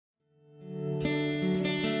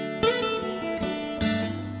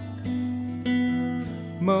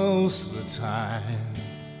most of the time.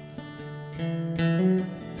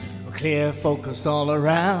 We're clear, focused all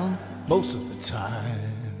around most of the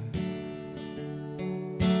time.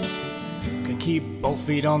 Can keep both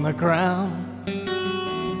feet on the ground.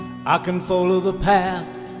 I can follow the path.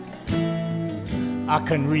 I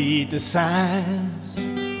can read the signs.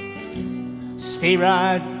 Stay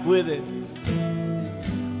right with it.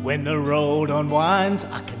 When the road unwinds,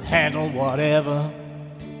 I can handle whatever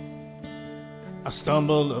I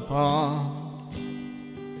stumble upon.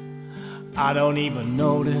 I don't even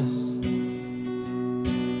notice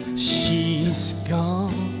she's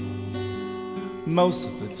gone most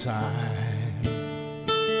of the time.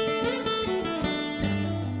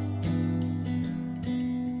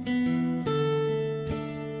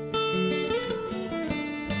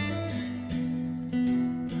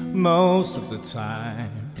 Most of the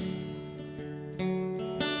time,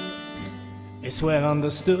 it's well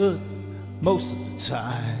understood. Most of the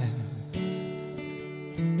time,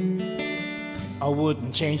 I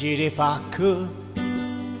wouldn't change it if I could.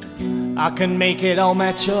 I can make it all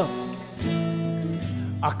match up.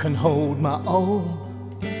 I can hold my own.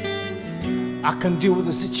 I can deal with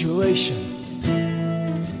the situation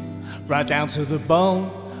right down to the bone,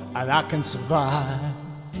 and I can survive.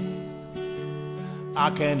 I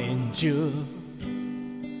can endure.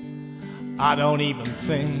 I don't even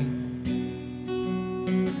think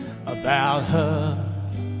about her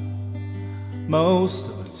most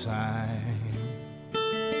of the time.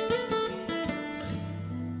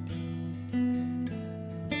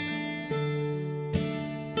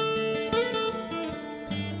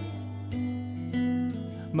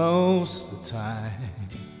 Most of the time,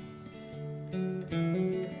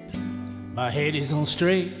 my head is on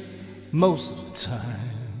straight most of the time.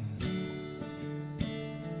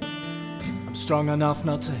 I'm strong enough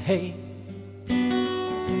not to hate.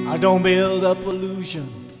 I don't build up illusion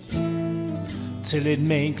till it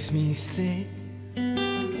makes me sick.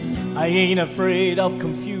 I ain't afraid of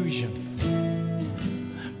confusion.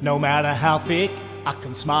 No matter how thick, I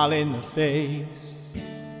can smile in the face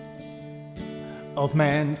of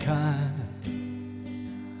mankind.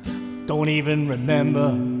 Don't even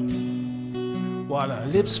remember what her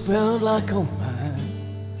lips felt like on mine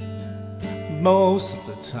most of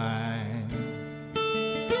the time.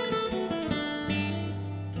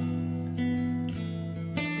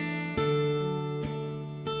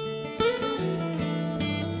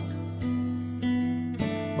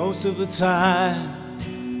 Most of the time,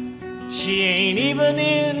 she ain't even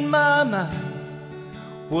in my mind.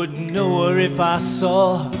 Wouldn't know her if I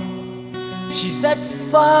saw her. She's that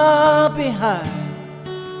far behind.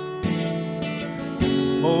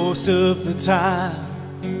 Most of the time,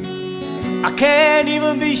 I can't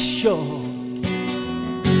even be sure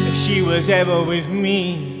if she was ever with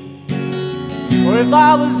me or if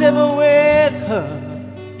I was ever with her.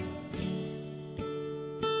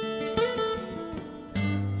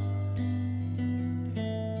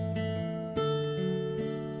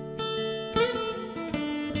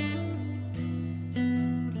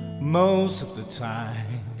 Most of the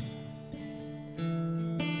time,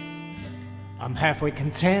 I'm halfway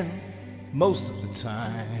content most of the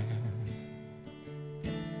time.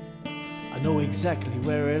 I know exactly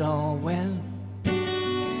where it all went.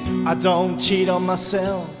 I don't cheat on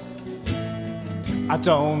myself. I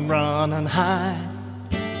don't run and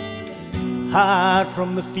hide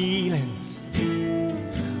from the feelings,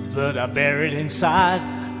 but I bury it inside.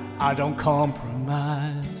 I don't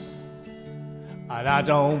compromise, and I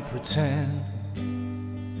don't pretend.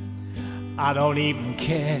 I don't even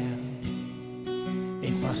care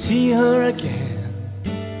if I see her again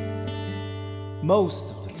most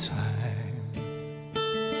of the time.